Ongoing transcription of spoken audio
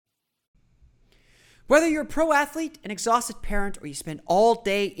Whether you're a pro athlete, an exhausted parent, or you spend all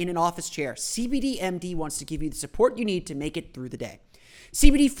day in an office chair, CBDMD wants to give you the support you need to make it through the day.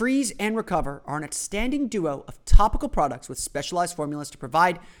 CBD Freeze and Recover are an outstanding duo of topical products with specialized formulas to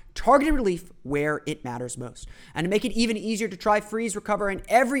provide targeted relief where it matters most. And to make it even easier to try Freeze, Recover, and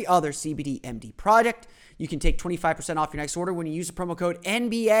every other CBDMD product, you can take 25% off your next order when you use the promo code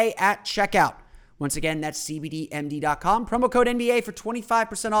NBA at checkout. Once again, that's CBDMD.com. Promo code NBA for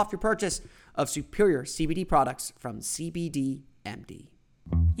 25% off your purchase of superior CBD products from CBDMD.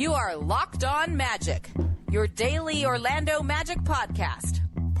 You are Locked On Magic, your daily Orlando Magic podcast.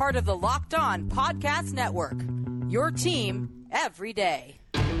 Part of the Locked On Podcast Network, your team every day.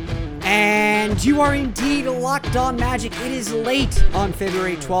 And you are indeed Locked On Magic. It is late on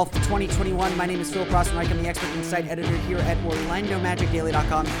February 12th, 2021. My name is Philip Rossman. I'm the expert insight editor here at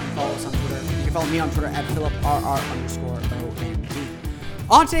OrlandoMagicDaily.com. You can follow us on Twitter. You can follow me on Twitter at PhilipRR_OMD.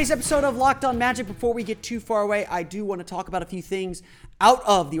 On today's episode of Locked On Magic, before we get too far away, I do want to talk about a few things out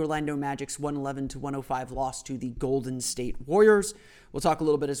of the Orlando Magic's 111-105 loss to the Golden State Warriors. We'll talk a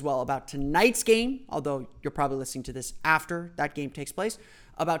little bit as well about tonight's game, although you're probably listening to this after that game takes place,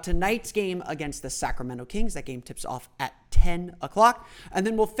 about tonight's game against the Sacramento Kings. That game tips off at 10 o'clock. And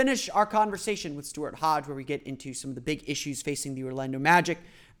then we'll finish our conversation with Stuart Hodge, where we get into some of the big issues facing the Orlando Magic,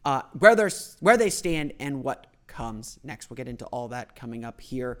 where they stand and what comes next. We'll get into all that coming up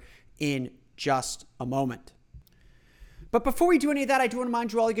here in just a moment. But before we do any of that, I do want to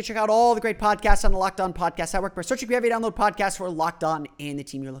remind you all, you can check out all the great podcasts on the Locked On Podcast Network by searching wherever you download podcasts for Locked On and the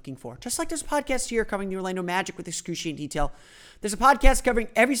team you're looking for. Just like there's a podcast here covering the Orlando Magic with excruciating detail, there's a podcast covering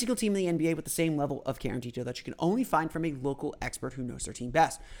every single team in the NBA with the same level of care and detail that you can only find from a local expert who knows their team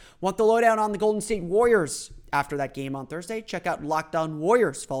best. Want the lowdown on the Golden State Warriors after that game on Thursday? Check out Locked On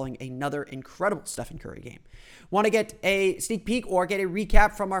Warriors following another incredible Stephen Curry game. Want to get a sneak peek or get a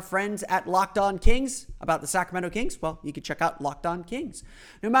recap from our friends at Locked On Kings about the Sacramento Kings? Well, you can check out Locked On Kings.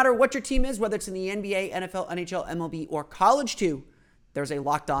 No matter what your team is, whether it's in the NBA, NFL, NHL, MLB, or college too, there's a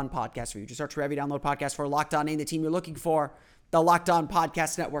Locked On podcast for you. Just search wherever you download podcasts for Locked On and the team you're looking for. The Locked On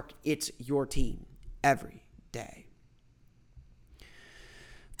Podcast Network, it's your team every day.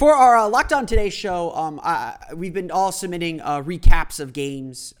 For our Locked On Today show, we've been all submitting recaps of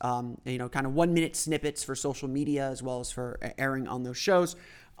games, kind of 1 minute snippets for social media as well as for airing on those shows.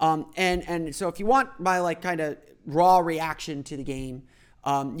 And so if you want my kind of raw reaction to the game,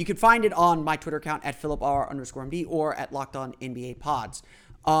 you can find it on my Twitter account at PhilipR_MD or at Locked On NBA Pods.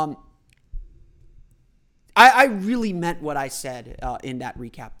 I really meant what I said in that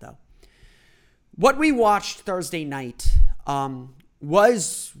recap, though. What we watched Thursday night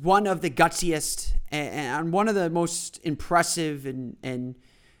was one of the gutsiest and one of the most impressive and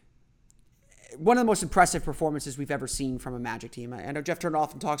one of the most impressive performances we've ever seen from a Magic team. I know Jeff Turner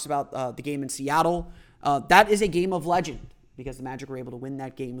often talks about the game in Seattle. That is a game of legend because the Magic were able to win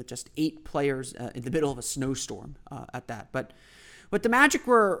that game with just 8 players in the middle of a snowstorm at that. But what the Magic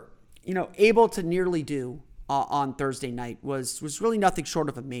were, able to nearly do on Thursday night was really nothing short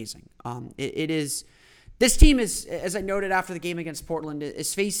of amazing. This team is, as I noted after the game against Portland,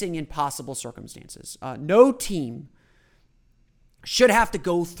 is facing impossible circumstances. No team should have to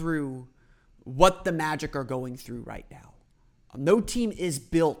go through what the Magic are going through right now. No team is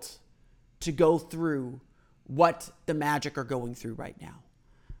built to go through what the Magic are going through right now.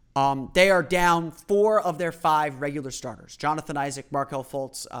 They are down 4 of their 5 regular starters: Jonathan Isaac, Markelle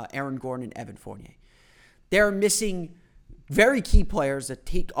Fultz, Aaron Gordon, and Evan Fournier. They're missing very key players that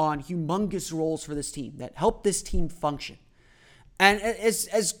take on humongous roles for this team, that help this team function. And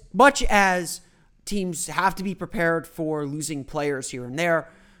as much as teams have to be prepared for losing players here and there,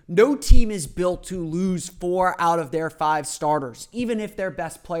 no team is built to lose 4 out of their 5 starters, even if their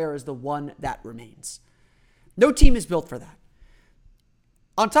best player is the one that remains. No team is built for that.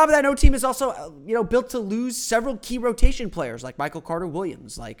 On top of that, no team is also, built to lose several key rotation players like Michael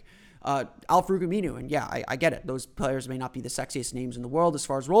Carter-Williams, like Al-Farouq Aminu. And yeah, I get it. Those players may not be the sexiest names in the world as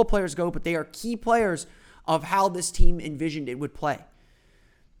far as role players go, but they are key players of how this team envisioned it would play.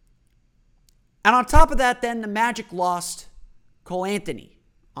 And on top of that, then the Magic lost Cole Anthony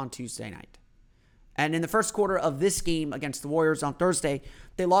on Tuesday night. And in the first quarter of this game against the Warriors on Thursday,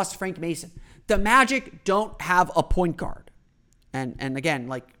 they lost Frank Mason. The Magic don't have a point guard. And again,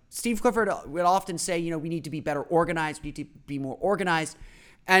 like Steve Clifford would often say, we need to be better organized. We need to be more organized.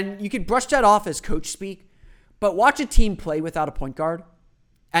 And you could brush that off as coach speak, but watch a team play without a point guard,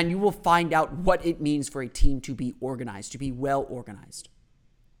 and you will find out what it means for a team to be organized, to be well organized.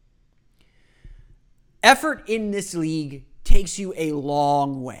 Effort in this league takes you a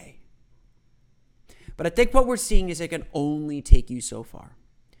long way. But I think what we're seeing is it can only take you so far.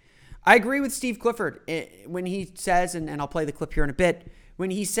 I agree with Steve Clifford when he says, and I'll play the clip here in a bit,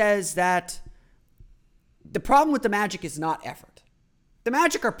 when he says that the problem with the Magic is not effort. The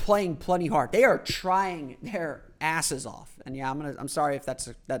Magic are playing plenty hard. They are trying their asses off. And yeah, I'm sorry if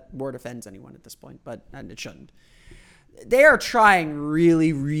that word offends anyone at this point, but it shouldn't. They are trying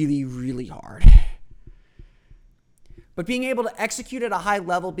really, really, really hard. But being able to execute at a high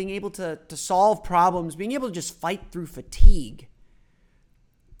level, being able to solve problems, being able to just fight through fatigue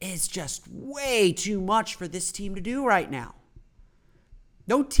is just way too much for this team to do right now.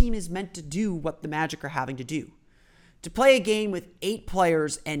 No team is meant to do what the Magic are having to do. To play a game with 8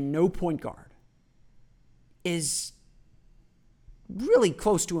 players and no point guard is really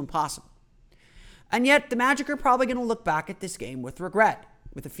close to impossible. And yet the Magic are probably going to look back at this game with regret,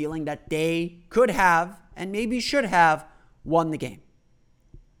 with a feeling that they could have and maybe should have won the game.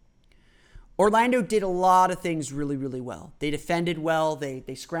 Orlando did a lot of things really, really well. They defended well.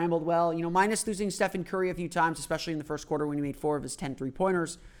 They scrambled well. Minus losing Stephen Curry a few times, especially in the first quarter when he made 4 of his 10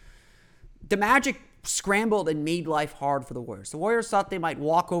 3-pointers. The Magic scrambled and made life hard for the Warriors. The Warriors thought they might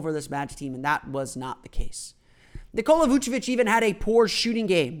walk over this Magic team, and that was not the case. Nikola Vucevic even had a poor shooting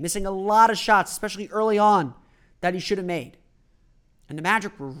game, missing a lot of shots, especially early on, that he should have made. And the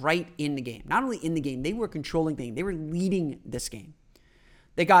Magic were right in the game. Not only in the game, they were controlling the game. They were leading this game.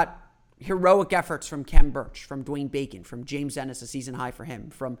 They got heroic efforts from Khem Birch, from Dwayne Bacon, from James Ennis, a season high for him,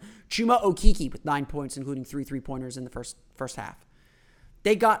 from Chuma Okeke with 9 points, including 3 3-pointers in the first half.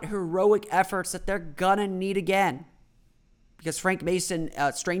 They got heroic efforts that they're gonna need again because Frank Mason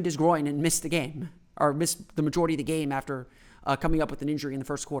strained his groin and missed the game, or missed the majority of the game after coming up with an injury in the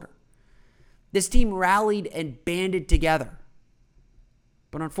first quarter. This team rallied and banded together,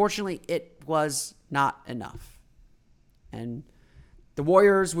 but unfortunately, it was not enough. And the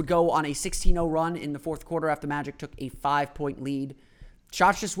Warriors would go on a 16-0 run in the fourth quarter after Magic took a 5-point lead.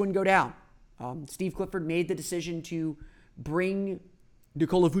 Shots just wouldn't go down. Steve Clifford made the decision to bring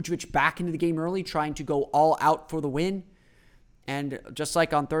Nikola Vucevic back into the game early, trying to go all out for the win. And just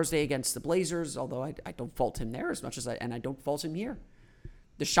like on Thursday against the Blazers, although I don't fault him there as much as I don't fault him here,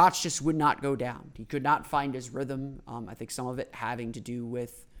 the shots just would not go down. He could not find his rhythm. I think some of it having to do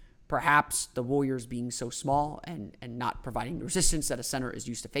with perhaps the Warriors being so small and not providing the resistance that a center is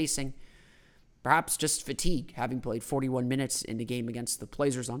used to facing. Perhaps just fatigue, having played 41 minutes in the game against the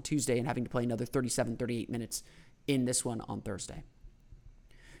Blazers on Tuesday and having to play another 37, 38 minutes in this one on Thursday.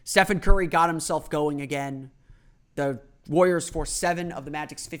 Stephen Curry got himself going again. The Warriors forced 7 of the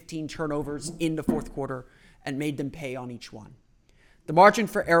Magic's 15 turnovers in the fourth quarter and made them pay on each one. The margin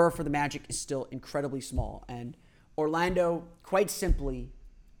for error for the Magic is still incredibly small, and Orlando, quite simply,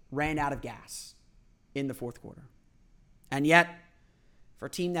 ran out of gas in the fourth quarter. And yet, for a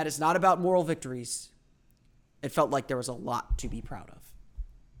team that is not about moral victories, it felt like there was a lot to be proud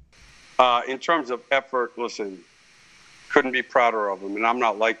of. In terms of effort, listen, couldn't be prouder of them, and I'm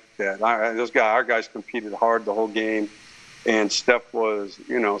not like that. Our guys competed hard the whole game, and Steph was,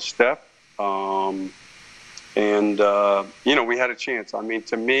 Steph. We had a chance. I mean,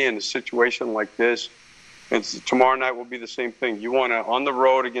 to me, in a situation like this, tomorrow night will be the same thing. You want to, on the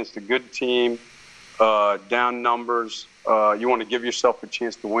road against a good team, down numbers, you want to give yourself a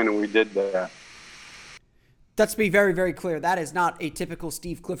chance to win, and we did that. Let's be very, very clear. That is not a typical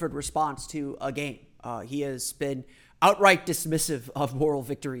Steve Clifford response to a game. He has been outright dismissive of moral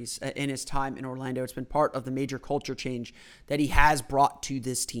victories in his time in Orlando. It's been part of the major culture change that he has brought to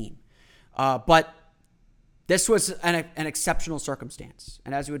this team. But this was an exceptional circumstance.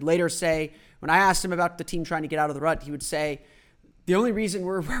 And as he would later say, when I asked him about the team trying to get out of the rut, he would say, the only reason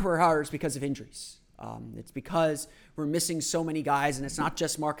we're where we are is because of injuries. It's because we're missing so many guys, and it's not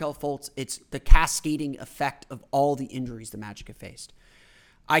just Markelle Fultz. It's the cascading effect of all the injuries the Magic have faced.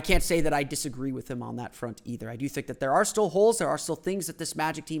 I can't say that I disagree with him on that front either. I do think that there are still holes. There are still things that this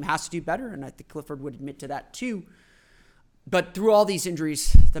Magic team has to do better, and I think Clifford would admit to that too. But through all these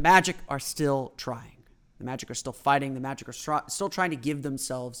injuries, the Magic are still trying. The Magic are still fighting. The Magic are still trying to give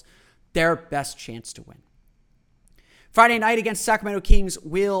themselves their best chance to win. Friday night against Sacramento Kings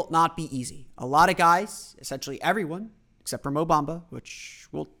will not be easy. A lot of guys, essentially everyone, except for Mo Bamba, which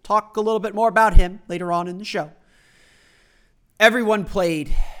we'll talk a little bit more about him later on in the show. Everyone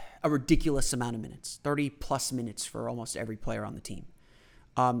played a ridiculous amount of minutes, 30-plus minutes for almost every player on the team.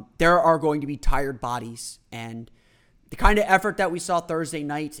 There are going to be tired bodies, and the kind of effort that we saw Thursday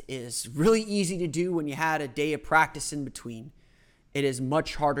night is really easy to do when you had a day of practice in between. It is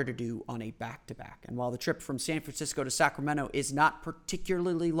much harder to do on a back-to-back. And while the trip from San Francisco to Sacramento is not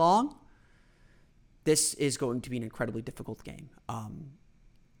particularly long, this is going to be an incredibly difficult game.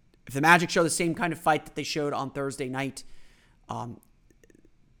 If the Magic show the same kind of fight that they showed on Thursday night,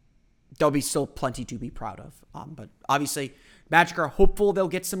 there'll be still plenty to be proud of. But obviously, Magic are hopeful they'll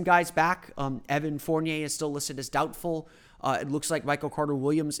get some guys back. Evan Fournier is still listed as doubtful. It looks like Michael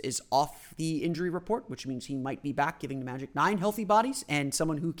Carter-Williams is off the injury report, which means he might be back, giving the Magic 9 healthy bodies and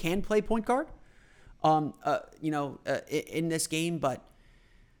someone who can play point guard, in this game. But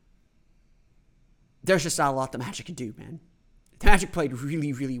there's just not a lot the Magic can do, man. The Magic played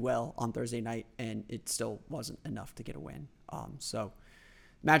really, really well on Thursday night, and it still wasn't enough to get a win. So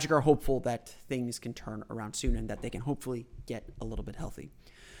Magic are hopeful that things can turn around soon and that they can hopefully get a little bit healthy.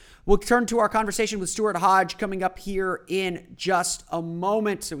 We'll turn to our conversation with Stuart Hodge coming up here in just a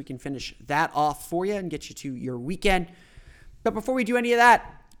moment so we can finish that off for you and get you to your weekend. But before we do any of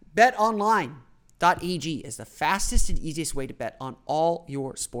that, betonline.ag is the fastest and easiest way to bet on all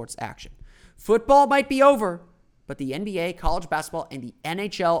your sports action. Football might be over, but the NBA, college basketball, and the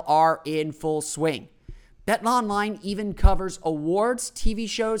NHL are in full swing. BetOnline even covers awards, TV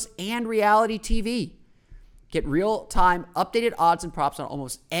shows, and reality TV. Get real-time, updated odds and props on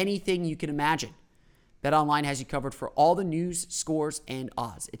almost anything you can imagine. BetOnline has you covered for all the news, scores, and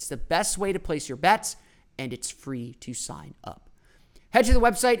odds. It's the best way to place your bets, and it's free to sign up. Head to the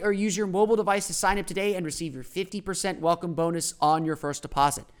website or use your mobile device to sign up today and receive your 50% welcome bonus on your first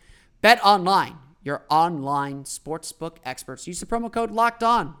deposit. BetOnline, your online sportsbook experts. Use the promo code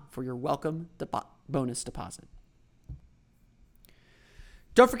LOCKEDON for your welcome bonus deposit.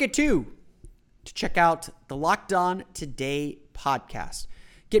 Don't forget to check out the Locked On Today podcast.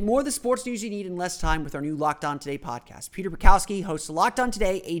 Get more of the sports news you need in less time with our new Locked On Today podcast. Peter Bukowski hosts Locked On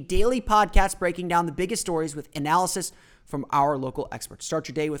Today, a daily podcast breaking down the biggest stories with analysis from our local experts. Start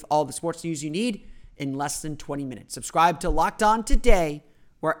your day with all the sports news you need in less than 20 minutes. Subscribe to Locked On Today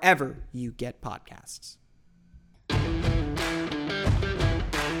wherever you get podcasts.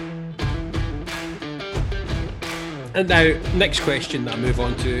 And now, next question that I move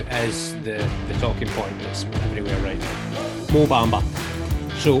on to is the talking point that's everywhere right now. Mo Bamba.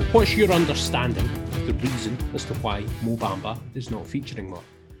 So, what's your understanding of the reason as to why Mo Bamba is not featuring more?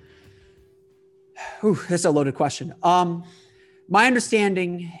 Ooh, that's a loaded question. My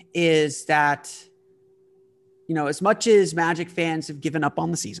understanding is that, as much as Magic fans have given up on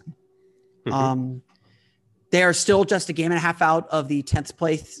the season, they are still just a game and a half out of the 10th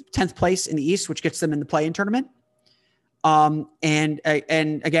place in the East, which gets them in the play-in tournament. And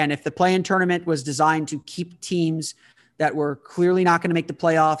again, if the play-in tournament was designed to keep teams that were clearly not going to make the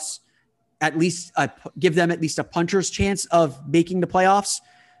playoffs, at least give them at least a puncher's chance of making the playoffs,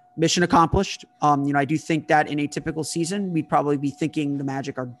 mission accomplished. I do think that in a typical season, we'd probably be thinking the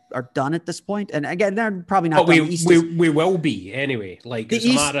Magic are done at this point. And again, they're probably not. But we will be anyway. Like the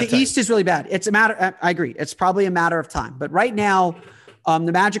East is really bad. It's a matter. I agree. It's probably a matter of time. But right now,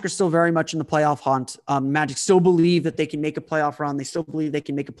 the Magic are still very much in the playoff hunt. Magic still believe that they can make a playoff run. They still believe they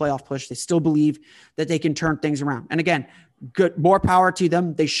can make a playoff push. They still believe that they can turn things around. And again, more power to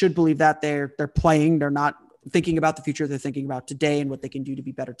them. They should believe that they're playing. They're not thinking about the future. They're thinking about today and what they can do to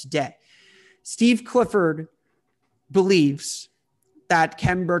be better today. Steve Clifford believes that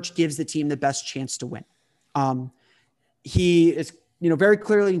Khem Birch gives the team the best chance to win. He is, very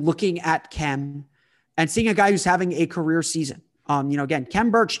clearly looking at Khem and seeing a guy who's having a career season. Again,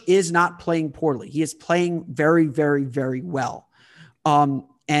 Khem Birch is not playing poorly. He is playing very, very, very well.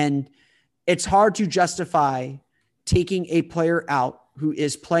 And it's hard to justify taking a player out who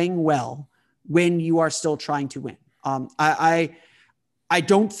is playing well when you are still trying to win. I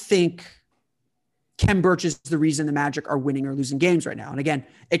don't think Khem Birch is the reason the Magic are winning or losing games right now. And again,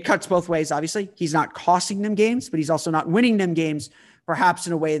 it cuts both ways. Obviously, he's not costing them games, but he's also not winning them games, perhaps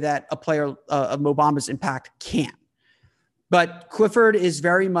in a way that a player of Mo Bamba's impact can. But Clifford is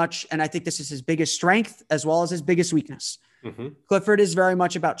very much, and I think this is his biggest strength as well as his biggest weakness. Mm-hmm. Clifford is very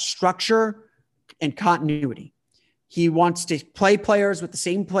much about structure and continuity. He wants to play players with the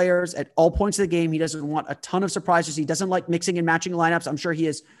same players at all points of the game. He doesn't want a ton of surprises. He doesn't like mixing and matching lineups. I'm sure he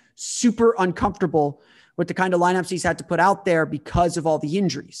is super uncomfortable with the kind of lineups he's had to put out there because of all the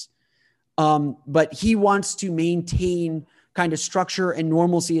injuries. But he wants to maintain kind of structure and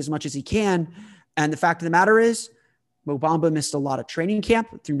normalcy as much as he can. And the fact of the matter is, Mo Bamba missed a lot of training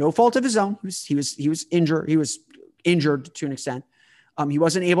camp through no fault of his own. He was injured. He was injured to an extent. He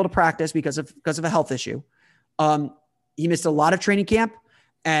wasn't able to practice because of a health issue. He missed a lot of training camp,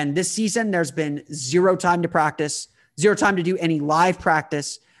 and this season there's been zero time to practice, zero time to do any live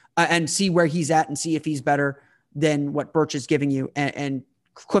practice, and see where he's at and see if he's better than what Birch is giving you. And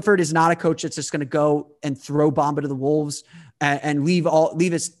Clifford is not a coach that's just going to go and throw Bamba to the wolves and leave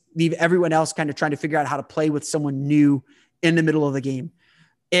everyone else kind of trying to figure out how to play with someone new in the middle of the game.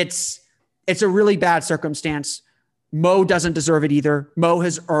 It's a really bad circumstance. Mo doesn't deserve it either. Mo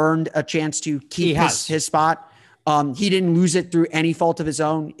has earned a chance to keep his spot. He didn't lose it through any fault of his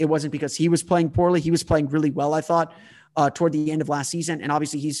own. It wasn't because he was playing poorly. He was playing really well, I thought, toward the end of last season. And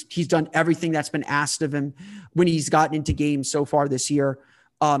obviously he's done everything that's been asked of him when he's gotten into games so far this year.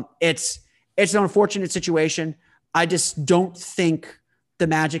 It's an unfortunate situation. I just don't think the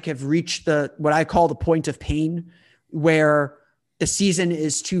Magic have reached what I call the point of pain, where the season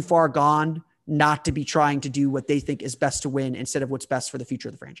is too far gone not to be trying to do what they think is best to win instead of what's best for the future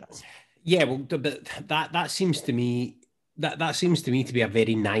of the franchise. Yeah, well, but that seems to me to be a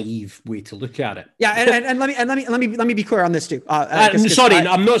very naive way to look at it. Yeah, and let me be clear on this too.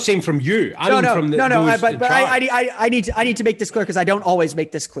 I'm not saying from you. I need to make this clear because I don't always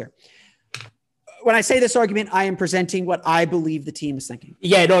make this clear. When I say this argument, I am presenting what I believe the team is thinking.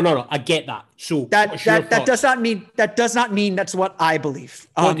 Yeah, no, I get that. So that does not mean that's what I believe.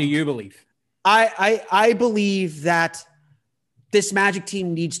 What do you believe? I believe that this Magic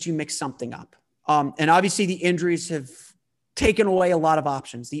team needs to mix something up. And obviously the injuries have taken away a lot of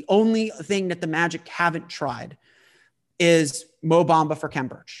options. The only thing that the Magic haven't tried is Mo Bamba for Khem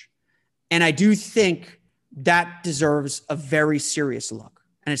Birch. And I do think that deserves a very serious look.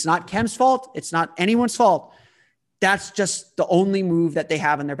 And it's not Khem's fault. It's not anyone's fault. That's just the only move that they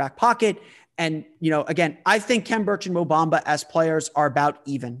have in their back pocket. And, again, I think Khem Birch and Mo Bamba as players are about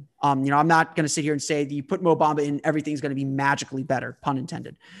even. I'm not going to sit here and say that you put Mo Bamba in, everything's going to be magically better, pun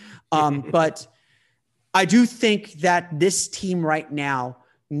intended. But I do think that this team right now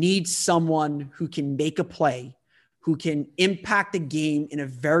needs someone who can make a play, who can impact the game in a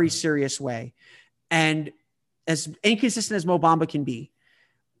very serious way. And as inconsistent as Mo Bamba can be,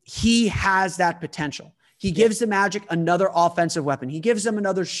 he has that potential. He gives the Magic another offensive weapon. He gives them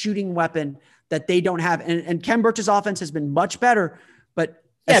another shooting weapon that they don't have. And Khem Birch's offense has been much better, but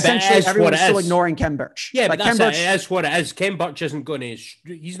essentially everyone's still ignoring Khem Birch. Yeah, but that's what it is. Khem Birch isn't going to,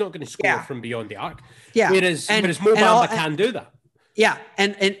 he's not going to score from beyond the arc. Yeah. Whereas Mo Bamba can do that. Yeah.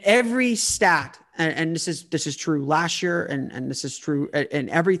 And every stat, and this is true last year, and this is true in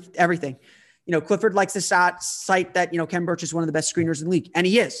everything. Clifford likes to cite that, Khem Birch is one of the best screeners in the league. And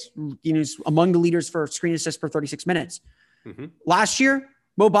he is. He's among the leaders for screen assists per 36 minutes. Mm-hmm. Last year,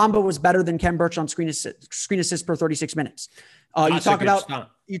 Mo Bamba was better than Khem Birch on screen assists per 36 minutes. You talk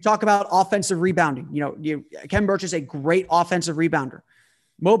about offensive rebounding. Khem Birch is a great offensive rebounder.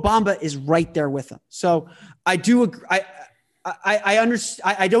 Mo Bamba is right there with him. So I do agree. I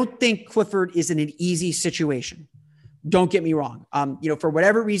understand. I don't think Clifford is in an easy situation. Don't get me wrong. For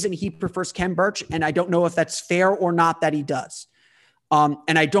whatever reason, he prefers Khem Birch, and I don't know if that's fair or not that he does. And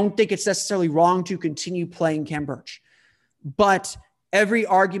I don't think it's necessarily wrong to continue playing Khem Birch. But every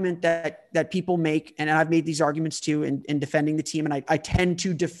argument that people make, and I've made these arguments too in defending the team, and I tend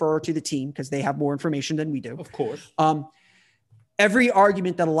to defer to the team because they have more information than we do. Of course. Every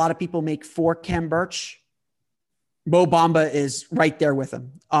argument that a lot of people make for Khem Birch, Mo Bamba is right there with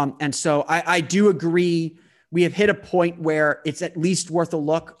him. And so I do agree. We have hit a point where it's at least worth a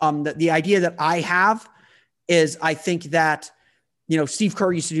look. The idea that I have is I think that, Steve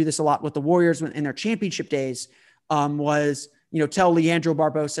Kerr used to do this a lot with the Warriors in their championship days, was, tell Leandro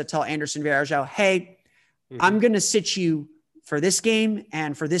Barbosa, tell Anderson Varejao, hey, I'm going to sit you for this game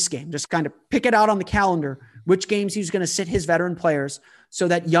and for this game. Just kind of pick it out on the calendar, which games he's going to sit his veteran players so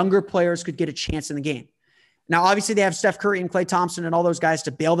that younger players could get a chance in the game. Now, obviously they have Steph Curry and Klay Thompson and all those guys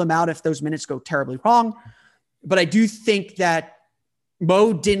to bail them out if those minutes go terribly wrong. But I do think that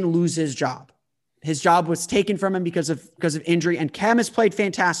Mo didn't lose his job. His job was taken from him because of injury, and Khem has played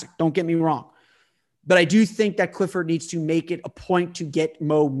fantastic. Don't get me wrong. But I do think that Clifford needs to make it a point to get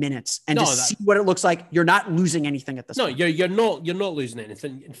Mo minutes and see what it looks like. You're not losing anything at this point. No, you're not losing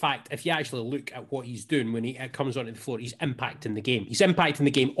anything. In fact, if you actually look at what he's doing when he comes onto the floor, he's impacting the game. He's impacting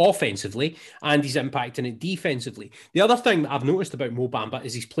the game offensively, and he's impacting it defensively. The other thing that I've noticed about Mo Bamba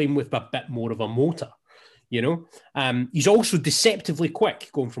is he's playing with a bit more of a motor. He's also deceptively quick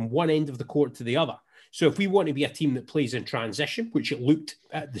going from one end of the court to the other. So if we want to be a team that plays in transition, which it looked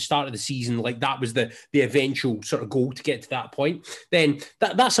at the start of the season like that was the eventual sort of goal to get to that point, then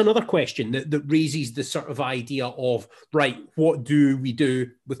that's another question that raises the sort of idea of, right, what do we do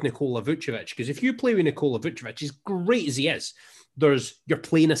with Nikola Vucevic? Because if you play with Nikola Vucevic, as great as he is, you're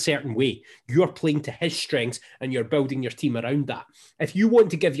playing a certain way. You're playing to his strengths and you're building your team around that. If you want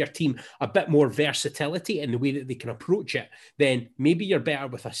to give your team a bit more versatility in the way that they can approach it, then maybe you're better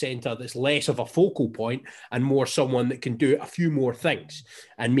with a center that's less of a focal point and more someone that can do a few more things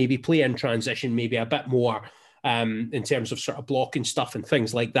and maybe play in transition, maybe a bit more in terms of sort of blocking stuff and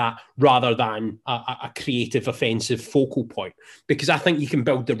things like that, rather than a creative offensive focal point, because I think you can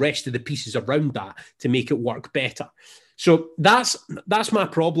build the rest of the pieces around that to make it work better. So that's my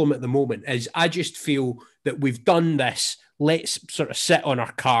problem at the moment, is I just feel that we've done this. Let's sort of sit on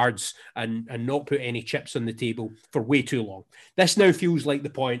our cards and not put any chips on the table for way too long. This now feels like the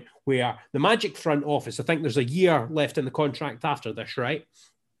point where the Magic front office, I think there's a year left in the contract after this, right?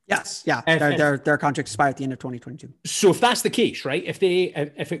 Yes. Yeah. Their contract expire at the end of 2022. So if that's the case, right? If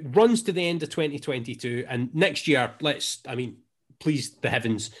it runs to the end of 2022 and next year, please the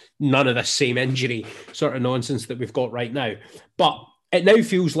heavens, none of this same injury sort of nonsense that we've got right now. But it now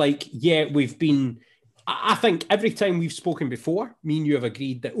feels like, I think every time we've spoken before, me and you have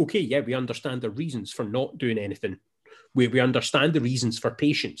agreed that, okay, yeah, we understand the reasons for not doing anything. We understand the reasons for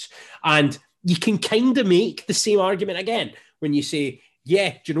patience. And you can kind of make the same argument again when you say,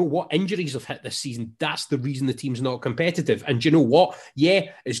 yeah, do you know what? Injuries have hit this season. That's the reason the team's not competitive. And do you know what?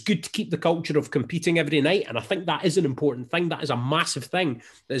 Yeah, it's good to keep the culture of competing every night. And I think that is an important thing. That is a massive thing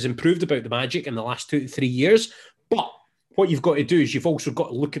that has improved about the Magic in the last 2 to 3 years. But what you've got to do is you've also got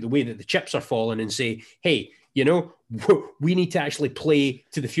to look at the way that the chips are falling and say, hey, we need to actually play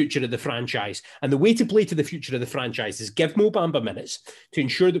to the future of the franchise. And the way to play to the future of the franchise is give Mo Bamba minutes to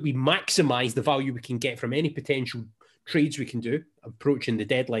ensure that we maximize the value we can get from any potential trades we can do approaching the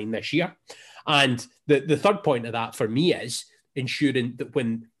deadline this year. And the third point of that for me is ensuring that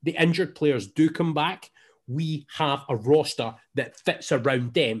when the injured players do come back, we have a roster that fits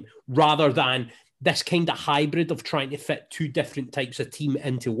around them, rather than this kind of hybrid of trying to fit two different types of team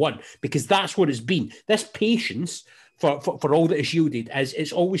into one, because that's what it's been. This patience for all that is yielded is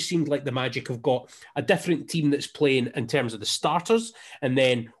it's always seemed like the Magic have got a different team that's playing in terms of the starters. And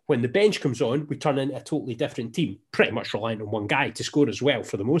then when the bench comes on, we turn into a totally different team, pretty much reliant on one guy to score as well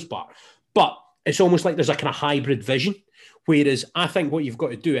for the most part. But it's almost like there's a kind of hybrid vision. Whereas I think what you've got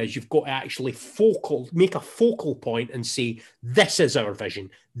to do is you've got to actually make a focal point and say, this is our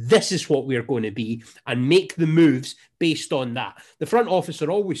vision. This is what we're going to be, and make the moves based on that. The front office are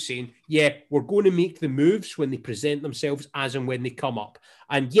always saying, yeah, we're going to make the moves when they present themselves as and when they come up.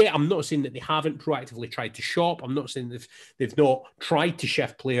 And yeah, I'm not saying that they haven't proactively tried to shop. I'm not saying they've not tried to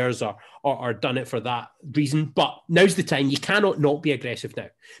shift players or done it for that reason. But now's the time. You cannot not be aggressive now,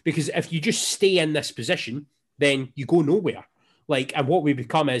 because if you just stay in this position, then you go nowhere. And what we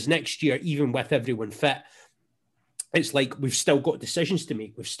become is next year, even with everyone fit, it's like we've still got decisions to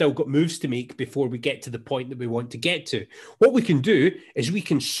make. We've still got moves to make before we get to the point that we want to get to. What we can do is we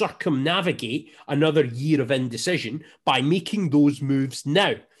can circumnavigate another year of indecision by making those moves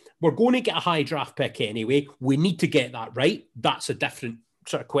now. We're going to get a high draft pick anyway. We need to get that right. That's a different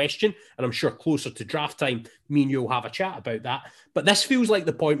sort of question, and I'm sure closer to draft time, me and you will have a chat about that. But this feels like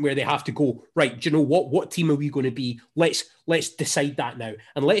the point where they have to go, right, do you know what team are we going to be? Let's decide that now,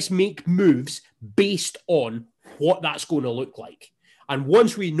 and let's make moves based on what that's going to look like. And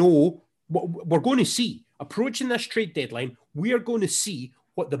once we know what we're going to see approaching this trade deadline, we are going to see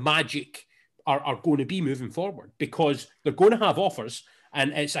what the Magic are going to be moving forward, because they're going to have offers,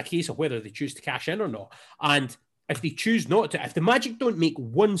 and it's a case of whether they choose to cash in or not. And if they choose not to, if the Magic don't make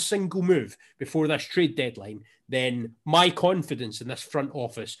one single move before this trade deadline, then my confidence in this front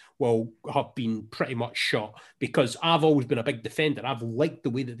office will have been pretty much shot, because I've always been a big defender. I've liked the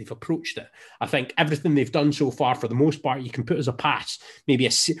way that they've approached it. I think everything they've done so far, for the most part, you can put as a pass. Maybe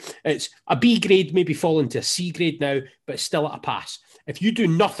it's a B grade, maybe fall into a C grade now, but it's still at a pass. If you do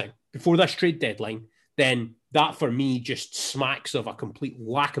nothing before this trade deadline, then that for me just smacks of a complete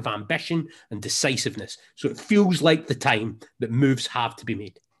lack of ambition and decisiveness. So it feels like the time that moves have to be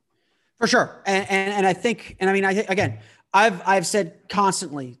made. For sure. And I think, again, I've said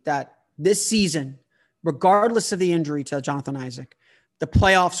constantly that this season, regardless of the injury to Jonathan Isaac, the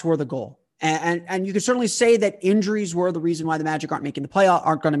playoffs were the goal. And you can certainly say that injuries were the reason why the Magic aren't going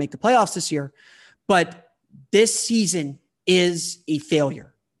to make the playoffs this year. But this season is a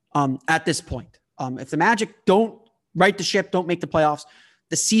failure at this point. If the Magic don't right the ship, don't make the playoffs,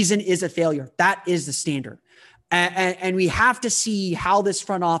 the season is a failure. That is the standard. And we have to see how this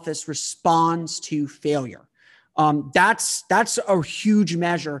front office responds to failure. That's a huge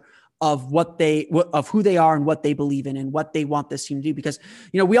measure of of who they are and what they believe in and what they want this team to do. Because,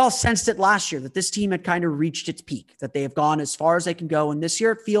 we all sensed it last year that this team had kind of reached its peak, that they have gone as far as they can go. And this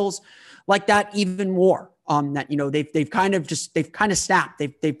year it feels like that even more. That, they've kind of snapped.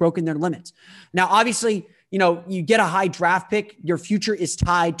 They've broken their limits. Now, obviously, you get a high draft pick, your future is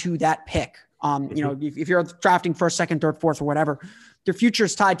tied to that pick. If you're drafting first, second, third, fourth, or whatever, your future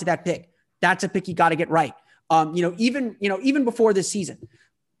is tied to that pick. That's a pick you got to get right. Even before this season,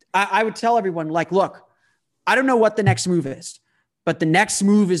 I would tell everyone, look, I don't know what the next move is, but the next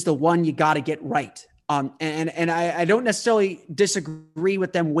move is the one you got to get right. And I don't necessarily disagree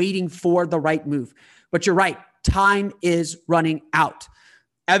with them waiting for the right move, but you're right. Time is running out.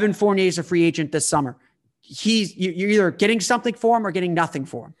 Evan Fournier is a free agent this summer. You're either getting something for him or getting nothing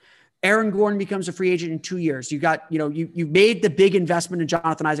for him. Aaron Gordon becomes a free agent in 2 years. You made the big investment in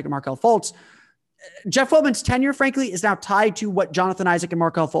Jonathan Isaac and Markelle Fultz. Jeff Weltman's tenure, frankly, is now tied to what Jonathan Isaac and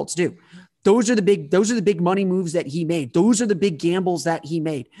Markelle Fultz do. Those are the big money moves that he made. Those are the big gambles that he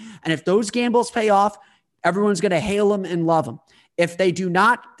made. And if those gambles pay off, everyone's going to hail him and love him. If they do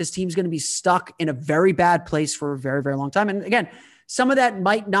not, this team's going to be stuck in a very bad place for a very, very long time. And again, some of that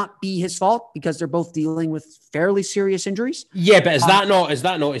might not be his fault because they're both dealing with fairly serious injuries. Yeah, but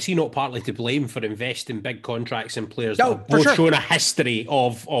is he not partly to blame for investing big contracts in players that have both shown a history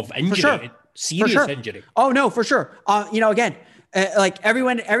of injury, serious injury? Oh no, for sure. Again, like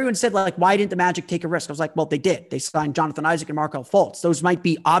everyone said, like, why didn't the Magic take a risk? I was like, well, they did. They signed Jonathan Isaac and Markelle Fultz. Those might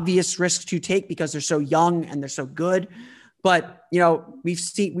be obvious risks to take because they're so young and they're so good. But, we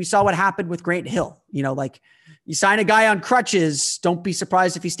saw what happened with Grant Hill. Like, you sign a guy on crutches, don't be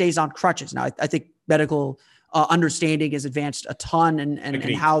surprised if he stays on crutches. Now, I think medical understanding has advanced a ton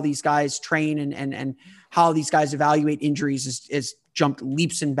and how these guys train and how these guys evaluate injuries is jumped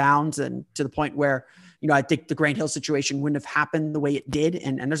leaps and bounds, and to the point where, I think the Grant Hill situation wouldn't have happened the way it did.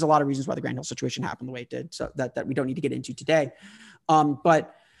 And there's a lot of reasons why the Grant Hill situation happened the way it did. So that we don't need to get into today.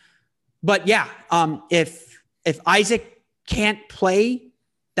 But yeah, if Isaac can't play,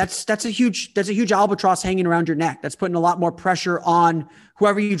 that's a huge albatross hanging around your neck. That's putting a lot more pressure on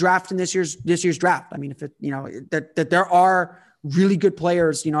whoever you draft in this year's draft. I mean, if it, that there are really good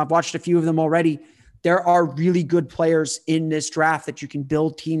players, I've watched a few of them already. There are really good players in this draft that you can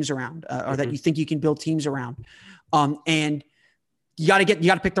build teams around, or that you think you can build teams around. And you got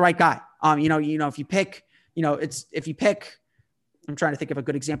to pick the right guy. If you pick, I'm trying to think of a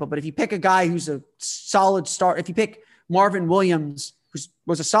good example, but if you pick a guy who's a solid start, if you pick Marvin Williams, who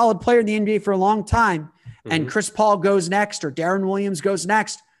was a solid player in the NBA for a long time, and Chris Paul goes next, or Darren Williams goes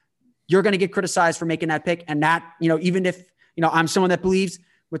next, you're going to get criticized for making that pick. And that, even if, I'm someone that believes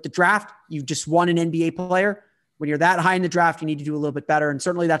with the draft, you just won an NBA player. When you're that high in the draft, you need to do a little bit better. And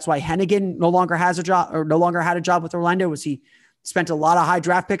certainly that's why Hennigan no longer had a job with Orlando, was he spent a lot of high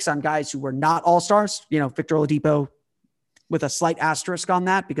draft picks on guys who were not all-stars. Victor Oladipo, with a slight asterisk on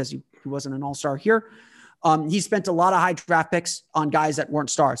that because he wasn't an all-star here. He spent a lot of high draft picks on guys that weren't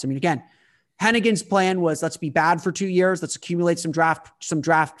stars. I mean, again, Hennigan's plan was, let's be bad for 2 years. Let's accumulate some draft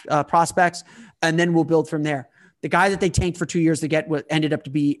prospects, and then we'll build from there. The guy that they tanked for 2 years to get ended up to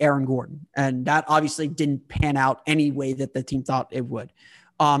be Aaron Gordon. And that obviously didn't pan out any way that the team thought it would.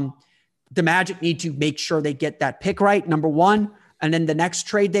 The Magic need to make sure they get that pick right, number one. And then the next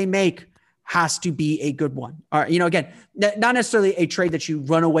trade they make has to be a good one. Or, again, not necessarily a trade that you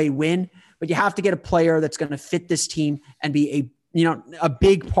run away win, but you have to get a player that's going to fit this team and be a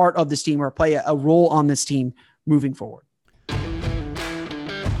big part of this team, or play a role on this team moving forward.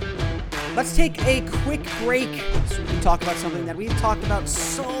 Let's take a quick break so we can talk about something that we've talked about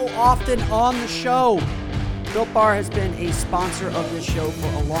so often on the show. Built Bar has been a sponsor of this show for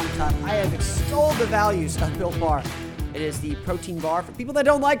a long time. I have extolled the values of Built Bar. It is the protein bar for people that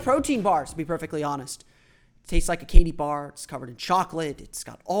don't like protein bars, to be perfectly honest. It tastes like a candy bar. It's covered in chocolate. It's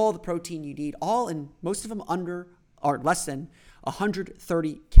got all the protein you need, all in most of them under or less than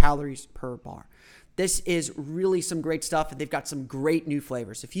 130 calories per bar. This is really some great stuff, and they've got some great new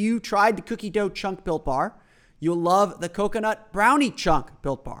flavors. If you tried the cookie dough chunk Built Bar, you'll love the coconut brownie chunk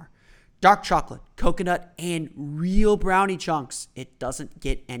Built Bar. Dark chocolate, coconut, and real brownie chunks. It doesn't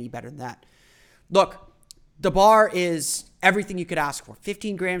get any better than that. Look, the bar is everything you could ask for.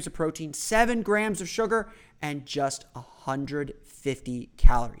 15 grams of protein, 7 grams of sugar, and just 150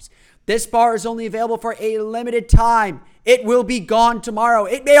 calories. This bar is only available for a limited time. It will be gone tomorrow.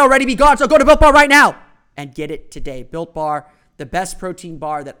 It may already be gone, so go to Built Bar right now and get it today. Built Bar, the best protein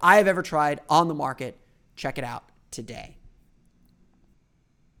bar that I have ever tried on the market. Check it out today.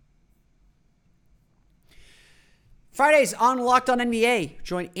 Fridays on Locked On NBA,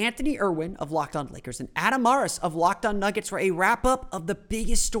 join Anthony Irwin of Locked On Lakers and Adam Morris of Locked On Nuggets for a wrap-up of the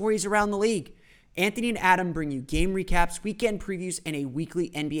biggest stories around the league. Anthony and Adam bring you game recaps, weekend previews, and a weekly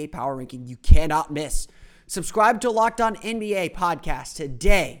NBA power ranking you cannot miss. Subscribe to Locked On NBA podcast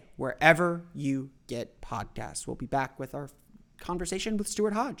today, wherever you get podcasts. We'll be back with our conversation with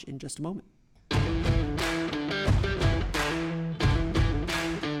Stuart Hodge in just a moment.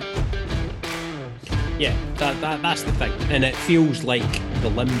 Yeah, that's the thing. And it feels like the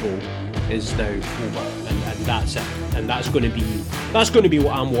limbo is now over. And that's it. And that's going to be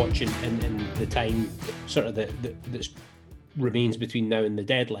what I'm watching in the time sort of that remains between now and the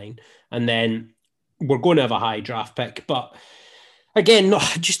deadline. And then we're going to have a high draft pick. But again,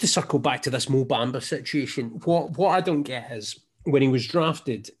 just to circle back to this Mo Bamba situation, what I don't get is when he was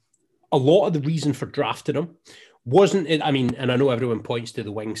drafted, a lot of the reason for drafting him wasn't it. I mean, and I know everyone points to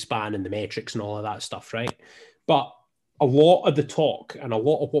the wingspan and the metrics and all of that stuff, right? But a lot of the talk and a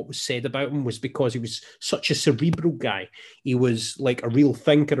lot of what was said about him was because he was such a cerebral guy. He was like a real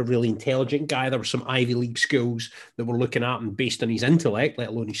thinker, a really intelligent guy. There were some Ivy League schools that were looking at him based on his intellect, let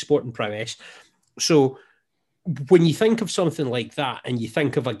alone his sporting prowess. So when you think of something like that and you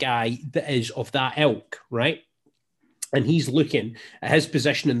think of a guy that is of that ilk, right? And he's looking at his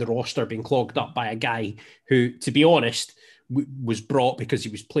position in the roster being clogged up by a guy who, to be honest, was brought because he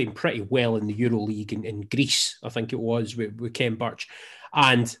was playing pretty well in the EuroLeague in Greece, I think it was, with Ken Burch.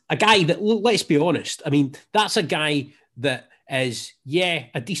 And a guy that, let's be honest, I mean, that's a guy that is,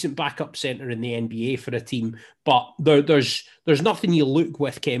 a decent backup centre in the NBA for a team, but there's nothing you look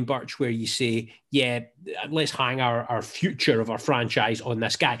with Ken Burch where you say, let's hang our future of our franchise on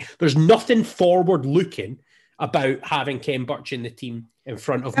this guy. There's nothing forward-looking about having Ken Burch in the team in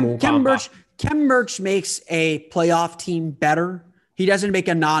front of Mo Bamba. Ken Burch makes a playoff team better. He doesn't make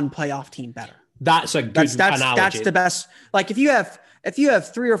a non-playoff team better. That's a good analogy. That's the best. Like if you have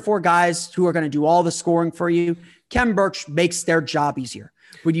 3 or 4 guys who are going to do all the scoring for you, Ken Burch makes their job easier.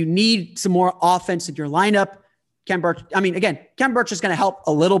 When you need some more offense in your lineup, Ken Burch is going to help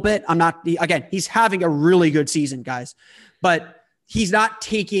a little bit. He's having a really good season, guys, but he's not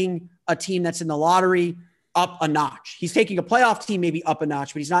taking a team that's in the lottery up a notch. He's taking a playoff team maybe up a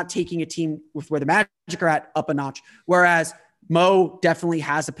notch, but he's not taking a team with where the Magic are at up a notch. Whereas Mo definitely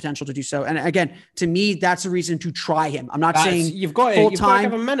has the potential to do so. And again, to me, that's a reason to try him. I'm not saying you've got to give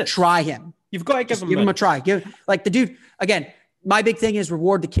him a minute. Try him. You've got to give him a try. The dude, again, my big thing is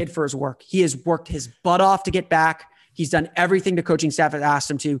reward the kid for his work. He has worked his butt off to get back. He's done everything the coaching staff has asked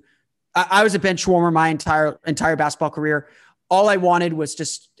him to. I was a bench warmer my entire basketball career. All I wanted was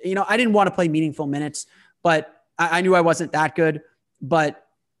just, I didn't want to play meaningful minutes, but I knew I wasn't that good. But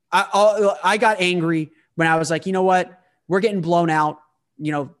I got angry when I was like, you know what? We're getting blown out.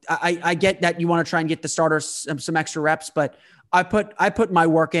 I get that you want to try and get the starters some extra reps, but I put my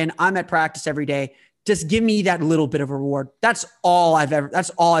work in. I'm at practice every day. Just give me that little bit of a reward. That's all I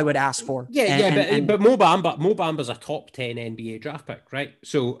would ask for. But Mo Bamba's a top 10 NBA draft pick, right?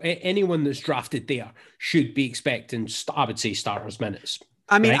 So anyone that's drafted there should be expecting, I would say, starters minutes.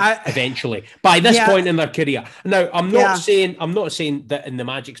 I mean, right? Eventually, by this point in their career. Now, I'm not saying that in the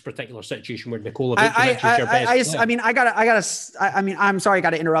Magic's particular situation where Nikola Vucevic is your best player. I'm sorry, I got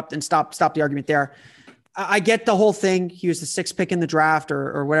to interrupt and stop the argument there. I get the whole thing. He was the 6th pick in the draft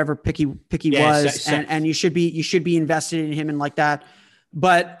or whatever pick he was. And you should be invested in him and like that.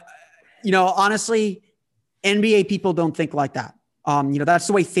 But, honestly, NBA people don't think like that. That's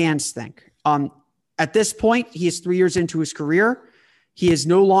the way fans think. At this point, he is 3 years into his career. He is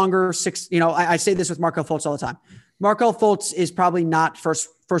no longer 6. I say this with Markelle Fultz all the time. Markelle Fultz is probably not first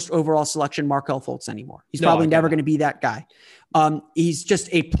overall selection Markelle Fultz anymore. He's probably never going to be that guy. He's just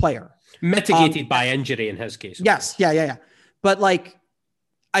a player. Mitigated by injury in his case. Yes. Yeah. But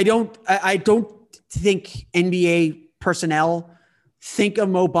I don't think NBA personnel think of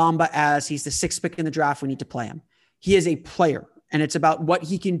Mo Bamba as he's the 6th pick in the draft. We need to play him. He is a player, and it's about what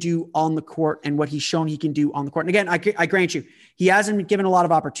he can do on the court and what he's shown he can do on the court. And again, I grant you, he hasn't been given a lot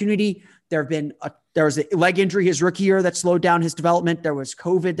of opportunity. There was a leg injury his rookie year that slowed down his development. There was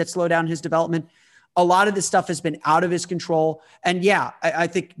COVID that slowed down his development. A lot of this stuff has been out of his control. And I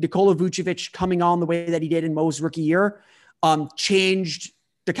think Nikola Vucevic coming on the way that he did in Mo's rookie year changed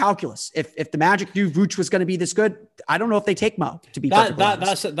the calculus. If the Magic knew Vuce was going to be this good, I don't know if they take Mo, to be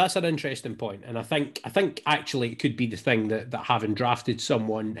that's an interesting point. And I think actually it could be the thing that having drafted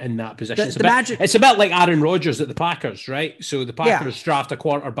someone in that position, it's a bit like Aaron Rodgers at the Packers, right? So the Packers draft a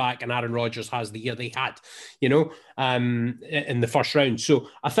quarterback and Aaron Rodgers has the year they had, in the first round. So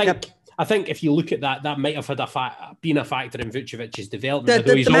I think if you look at that might have been a factor in Vucevic's development,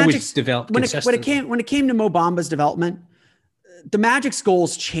 although he's always developed consistently. When it came to Mo Bamba's development, the Magic's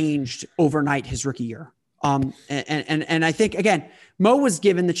goals changed overnight his rookie year. And I think, again, Mo was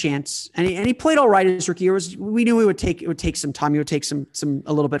given the chance and he played all right his rookie year. We knew it would take some time. It would take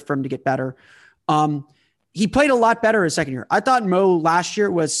a little bit for him to get better. He played a lot better his second year. I thought Mo last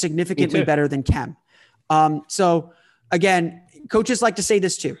year was significantly better than Kem. So again, coaches like to say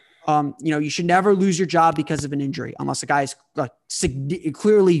this too. You should never lose your job because of an injury, unless a guy is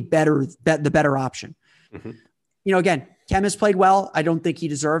clearly the better option. Mm-hmm. Again, Kem has played well. I don't think he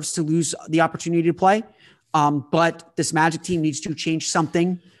deserves to lose the opportunity to play. But this Magic team needs to change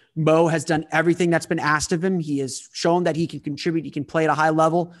something. Mo has done everything that's been asked of him. He has shown that he can contribute. He can play at a high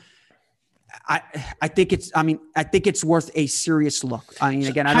level. I think it's worth a serious look. I mean,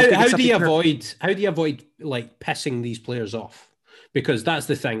 again, I don't think how do you avoid like pissing these players off? Because that's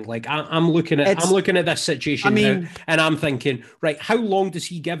the thing. Like I'm looking at this situation now, and I'm thinking, right, how long does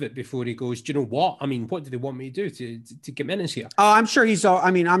he give it before he goes, do you know what? I mean, what do they want me to do to get minutes here? Oh, I'm sure he's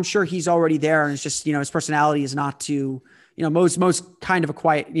already there, and it's just, his personality is not to, Mo's kind of a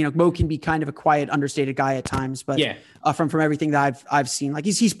quiet, Mo can be kind of a quiet, understated guy at times, but from everything that I've seen, like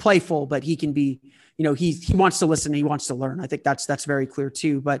he's playful, but he can be, he wants to listen, he wants to learn. I think that's very clear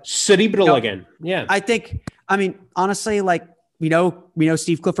too. But cerebral again, yeah. I mean, honestly, like we know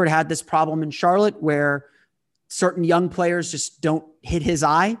Steve Clifford had this problem in Charlotte where certain young players just don't hit his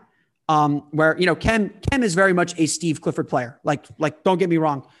eye. Where Kem is very much a Steve Clifford player. Like don't get me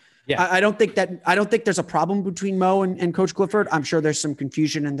wrong. Yeah. I don't think there's a problem between Mo and Coach Clifford. I'm sure there's some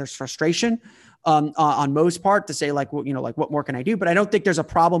confusion and there's frustration on Mo's part to say like, what more can I do? But I don't think there's a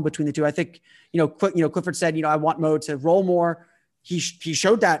problem between the two. I think, Clifford said, I want Mo to roll more. He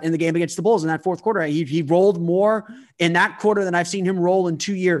showed that in the game against the Bulls in that fourth quarter. He rolled more in that quarter than I've seen him roll in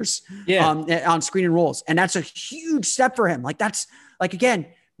 2 years on screen and rolls. And that's a huge step for him. Like that's like, again,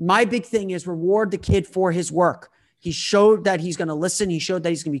 my big thing is reward the kid for his work. He showed that he's going to listen. He showed that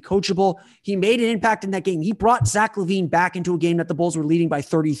he's going to be coachable. He made an impact in that game. He brought Zach LaVine back into a game that the Bulls were leading by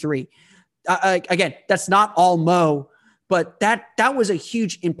 33. Again, that's not all Mo, but that was a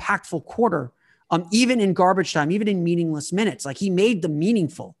huge impactful quarter. Even in garbage time, even in meaningless minutes, like he made them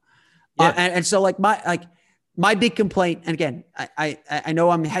meaningful. And so like my big complaint, and again, I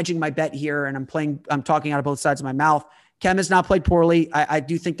know I'm hedging my bet here and I'm talking out of both sides of my mouth. Kem has not played poorly. I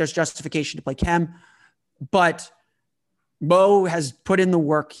do think there's justification to play Kem, but Mo has put in the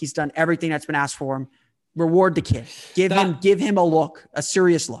work. He's done everything that's been asked for him. Reward the kid. Give him a look, a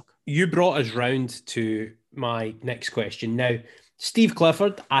serious look. You brought us round to my next question. Now, Steve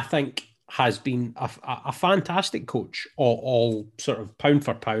Clifford, I think, has been a fantastic coach, all sort of pound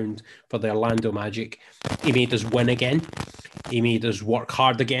for pound for the Orlando Magic. He made us win again. He made us work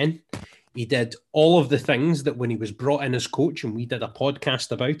hard again. He did all of the things that when he was brought in as coach, and we did a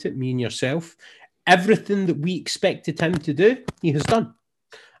podcast about it, me and yourself, everything that we expected him to do, he has done.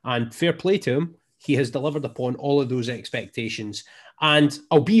 And fair play to him, he has delivered upon all of those expectations. And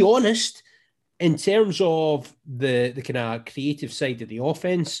I'll be honest, in terms of the kind of creative side of the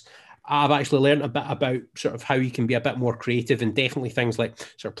offense, I've actually learned a bit about sort of how you can be a bit more creative, and definitely things like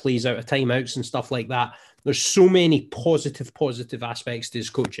sort of plays out of timeouts and stuff like that. There's so many positive aspects to his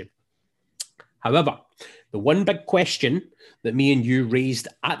coaching. However, the one big question that me and you raised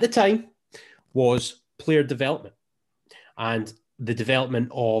at the time was player development and the development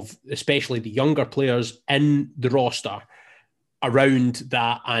of especially the younger players in the roster around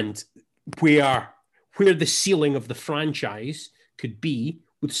that, and where the ceiling of the franchise could be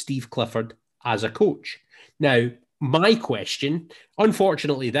with Steve Clifford as a coach. Now, my question,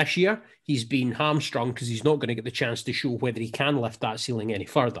 unfortunately this year, he's been hamstrung because he's not going to get the chance to show whether he can lift that ceiling any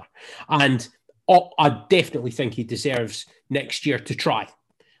further. And I definitely think he deserves next year to try.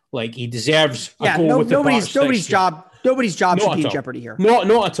 Like he deserves a goal with the Bucks. Nobody's job should be in jeopardy here.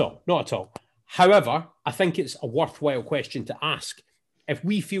 Not at all. However, I think it's a worthwhile question to ask. If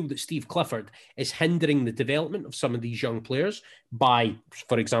we feel that Steve Clifford is hindering the development of some of these young players by,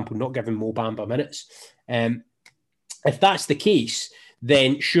 for example, not giving Mo Bamba minutes, if that's the case,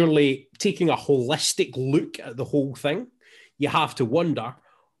 then surely taking a holistic look at the whole thing, you have to wonder,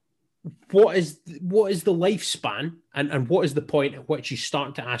 what is the lifespan and what is the point at which you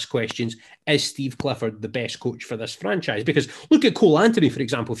start to ask questions, is Steve Clifford the best coach for this franchise? Because look at Cole Anthony, for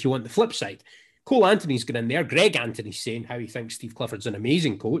example, if you want the flip side. Cole Anthony's got in there. Greg Anthony's saying how he thinks Steve Clifford's an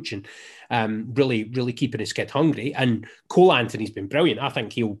amazing coach and really, really keeping his kid hungry. And Cole Anthony's been brilliant. I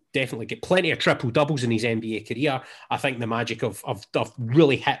think he'll definitely get plenty of triple-doubles in his NBA career. I think the Magic have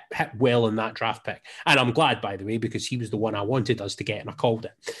really hit well in that draft pick. And I'm glad, by the way, because he was the one I wanted us to get and I called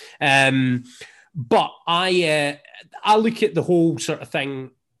it. But I look at the whole sort of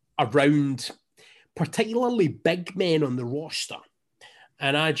thing around particularly big men on the roster.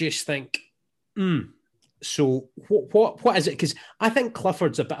 And I just think, so what is it? Because I think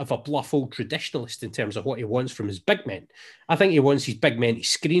Clifford's a bit of a bluff old traditionalist in terms of what he wants from his big men. I think he wants his big men to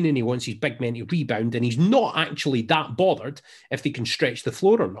screen and he wants his big men to rebound, and he's not actually that bothered if they can stretch the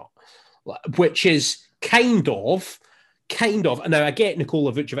floor or not, which is kind of. Now, I get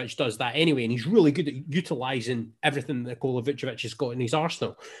Nikola Vucevic does that anyway, and he's really good at utilising everything that Nikola Vucevic has got in his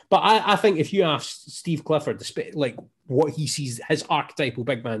arsenal. But I think if you ask Steve Clifford, like what he sees his archetypal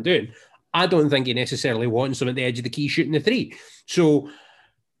big man doing, I don't think he necessarily wants him at the edge of the key shooting the three. So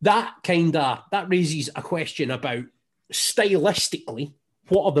that raises a question about stylistically,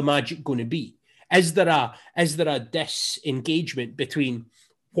 what are the Magic going to be? Is there a disengagement between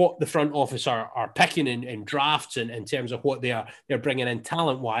what the front office are picking in drafts and in terms of what they're bringing in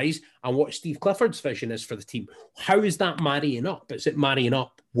talent-wise and what Steve Clifford's vision is for the team? How is that marrying up? Is it marrying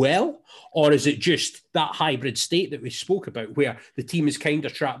up well? Or is it just that hybrid state that we spoke about where the team is kind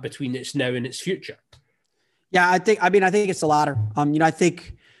of trapped between its now and its future? Yeah, I think it's the latter.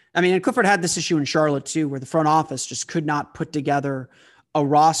 And Clifford had this issue in Charlotte too, where the front office just could not put together a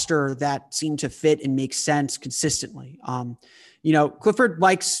roster that seemed to fit and make sense consistently. Clifford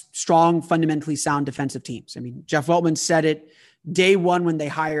likes strong, fundamentally sound defensive teams. I mean, Jeff Weltman said it day one when they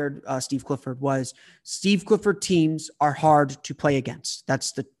hired Steve Clifford was Steve Clifford teams are hard to play against.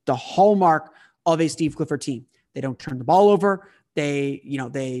 That's the hallmark of a Steve Clifford team. They don't turn the ball over. They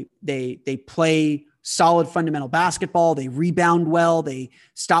play solid fundamental basketball. They rebound well. They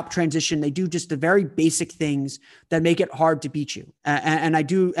stop transition. They do just the very basic things that make it hard to beat you. And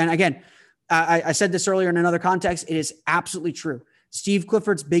again, I said this earlier in another context. It is absolutely true. Steve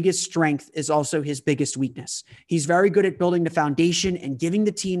Clifford's biggest strength is also his biggest weakness. He's very good at building the foundation and giving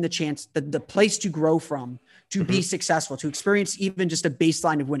the team the chance, the place to grow from, to be successful, to experience even just a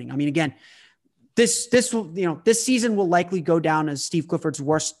baseline of winning. I mean, again, this season will likely go down as Steve Clifford's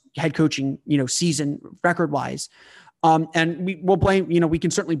worst head coaching, season record wise. And we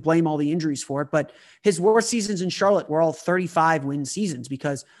can certainly blame all the injuries for it, but his worst seasons in Charlotte were all 35 win seasons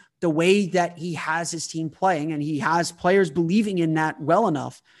because the way that he has his team playing and he has players believing in that well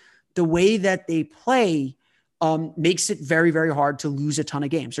enough, the way that they play makes it very, very hard to lose a ton of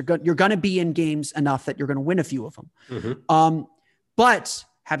games. You're going to be in games enough that you're going to win a few of them. Mm-hmm. But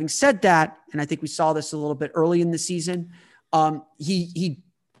having said that, and I think we saw this a little bit early in the season, we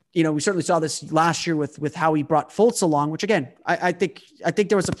certainly saw this last year with how he brought Fultz along, which again, I think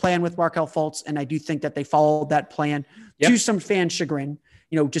there was a plan with Markelle Fultz, and I do think that they followed that plan to some fan chagrin,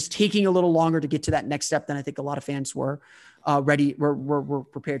 just taking a little longer to get to that next step than I think a lot of fans were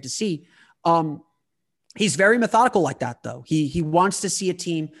prepared to see. He's very methodical like that though. He wants to see a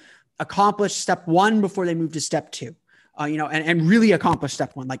team accomplish step one before they move to step two. And really accomplish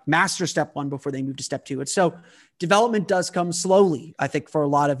step one, like master step one before they move to step two. And so development does come slowly, I think, for a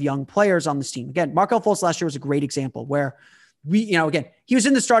lot of young players on this team. Again, Markelle Fultz last year was a great example where he was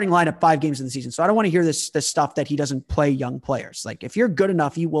in the starting lineup 5 games in the season. So I don't want to hear this stuff that he doesn't play young players. Like if you're good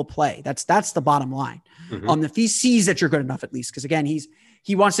enough, you will play. That's the bottom line. Mm-hmm. If he sees that you're good enough, at least, because again,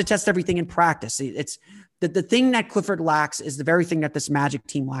 he wants to test everything in practice. It's the thing that Clifford lacks is the very thing that this Magic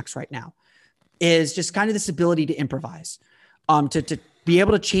team lacks right now. Is just kind of this ability to improvise, to be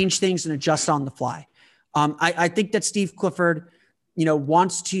able to change things and adjust on the fly. I think that Steve Clifford,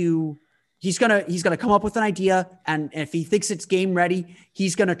 wants to, he's going to come up with an idea. And if he thinks it's game ready,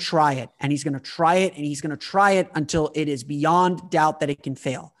 he's going to try it and he's going to try it and he's going to try it until it is beyond doubt that it can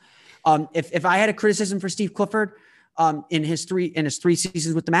fail. If I had a criticism for Steve Clifford in his 3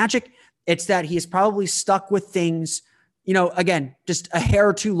 seasons with the Magic, it's that he is probably stuck with things, again, just a hair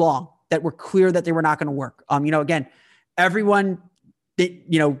or too long, that were clear that they were not going to work. Again, everyone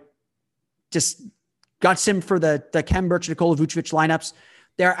that, just guts him for the Khem Birch, Nikola Vucevic lineups.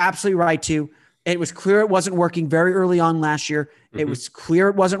 They're absolutely right too. It was clear it wasn't working very early on last year. Mm-hmm. It was clear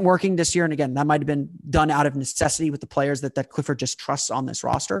it wasn't working this year. And again, that might've been done out of necessity with the players that Clifford just trusts on this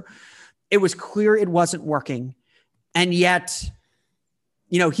roster. It was clear it wasn't working. And yet,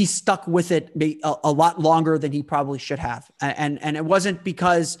 he stuck with it a lot longer than he probably should have. And it wasn't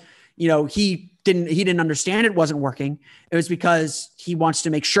because, he didn't understand it wasn't working. It was because he wants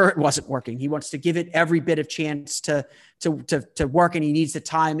to make sure it wasn't working. He wants to give it every bit of chance to work, and he needs the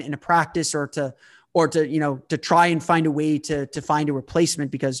time in a practice or to try and find a way to find a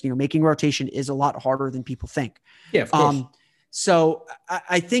replacement because, making rotation is a lot harder than people think. Yeah, of course. So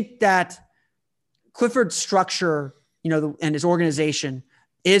I think that Clifford's structure, and his organization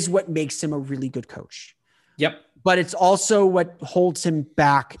is what makes him a really good coach. Yep. But it's also what holds him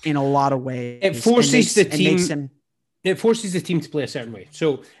back in a lot of ways. It forces the team to play a certain way.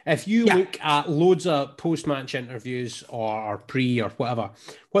 So if you look at loads of post-match interviews or pre or whatever,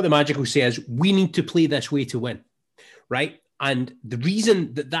 what the Magic will say is, we need to play this way to win, right? And the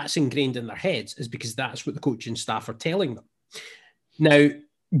reason that that's ingrained in their heads is because that's what the coaching staff are telling them. Now,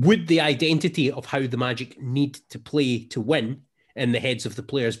 would the identity of how the Magic need to play to win in the heads of the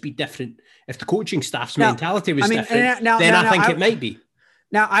players be different? If the coaching staff's mentality was different, then I think it might be.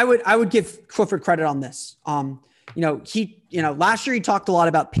 Now, I would give Clifford credit on this. Last year he talked a lot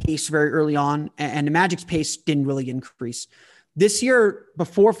about pace very early on, and the Magic's pace didn't really increase. This year,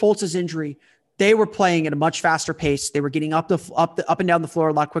 before Fultz's injury, they were playing at a much faster pace. They were getting up and down the floor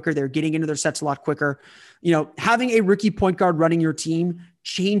a lot quicker. They were getting into their sets a lot quicker. Having a rookie point guard running your team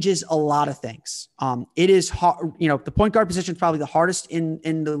changes a lot of things. It is hard. The point guard position is probably the hardest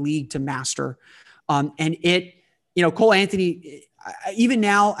in the league to master. Cole Anthony, even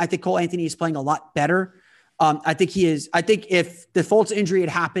now, I think Cole Anthony is playing a lot better. I think he is. I think if the Fultz injury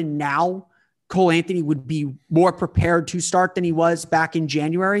had happened now, Cole Anthony would be more prepared to start than he was back in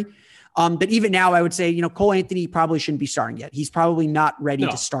January. But even now, I would say, Cole Anthony probably shouldn't be starting yet. He's probably not ready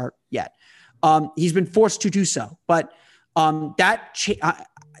to start yet. He's been forced to do so, but that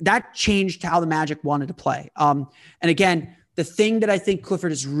changed how the Magic wanted to play. And again, the thing that I think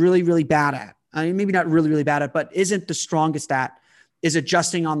Clifford is really, really bad at, I mean, maybe not really, really bad at, but isn't the strongest at, is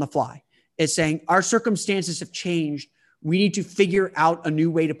adjusting on the fly. It's saying our circumstances have changed. We need to figure out a new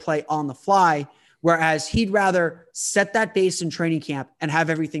way to play on the fly. Whereas he'd rather set that base in training camp and have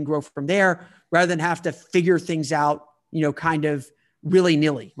everything grow from there rather than have to figure things out, kind of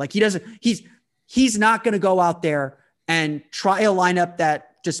willy-nilly. Like he's not going to go out there and try a lineup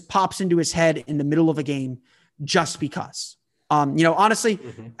that just pops into his head in the middle of a game just because. Honestly,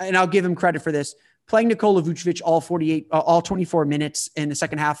 and I'll give him credit for this, playing Nikola Vucevic all 24 minutes in the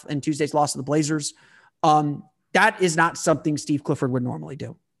second half in Tuesday's loss to the Blazers, that is not something Steve Clifford would normally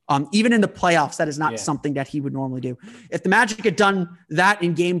do. Even in the playoffs, that is not something that he would normally do. If the Magic had done that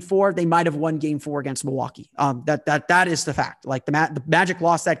in Game 4, they might have won Game 4 against Milwaukee. That is the fact. Like the Magic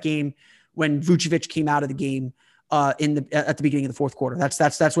lost that game when Vucevic came out of the game at the beginning of the fourth quarter.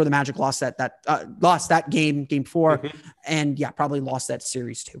 That's where the Magic lost that game, Game 4, and probably lost that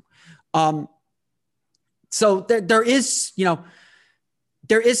series too. So there is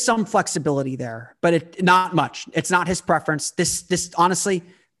some flexibility there, but not much. It's not his preference. This honestly.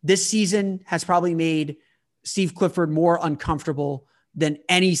 This season has probably made Steve Clifford more uncomfortable than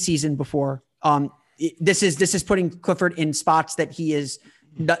any season before. This is putting Clifford in spots that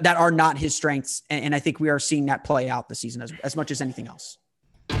that are not his strengths. And I think we are seeing that play out this season as much as anything else.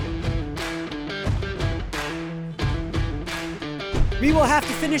 We will have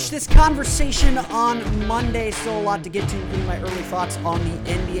to finish this conversation on Monday. Still a lot to get to, including my early thoughts on the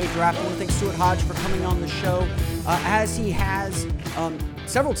NBA draft. I want to thank Stuart Hodge for coming on the show, as he has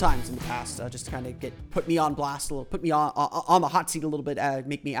several times in the past, just to kind of put me on blast a little, put me on the hot seat a little bit,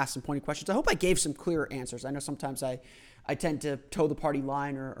 make me ask some pointed questions. I hope I gave some clearer answers. I know sometimes I tend to toe the party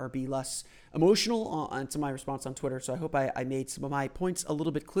line or be less emotional on my response on Twitter. So I hope I made some of my points a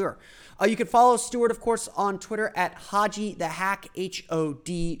little bit clearer. You can follow Stuart, of course, on Twitter at Hodgey the Hack,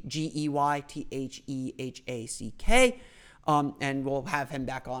 HODGEYTHEHACK. And we'll have him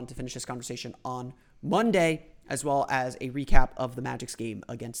back on to finish this conversation on Monday, as well as a recap of the Magic's game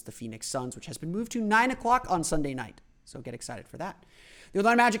against the Phoenix Suns, which has been moved to 9 o'clock on Sunday night. So get excited for that. The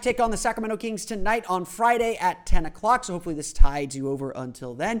Orlando Magic take on the Sacramento Kings tonight on Friday at 10 o'clock. So hopefully this tides you over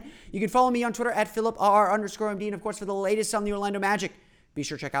until then. You can follow me on Twitter at PhilipR_MD. And of course, for the latest on the Orlando Magic, be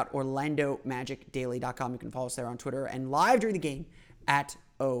sure to check out OrlandoMagicDaily.com. You can follow us there on Twitter and live during the game at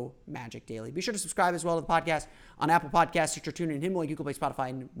OMagicDaily. Be sure to subscribe as well to the podcast on Apple Podcasts, Stitcher, TuneIn, Himalaya, Google Play, Spotify,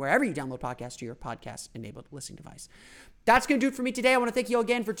 and wherever you download podcasts to your podcast-enabled listening device. That's going to do it for me today. I want to thank you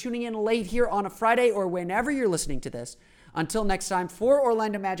again for tuning in late here on a Friday or whenever you're listening to this. Until next time, for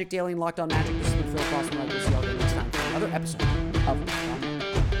Orlando Magic Daily and Locked On Magic, this has been Phil Crossman. We'll see you all again next time for another episode of Locked On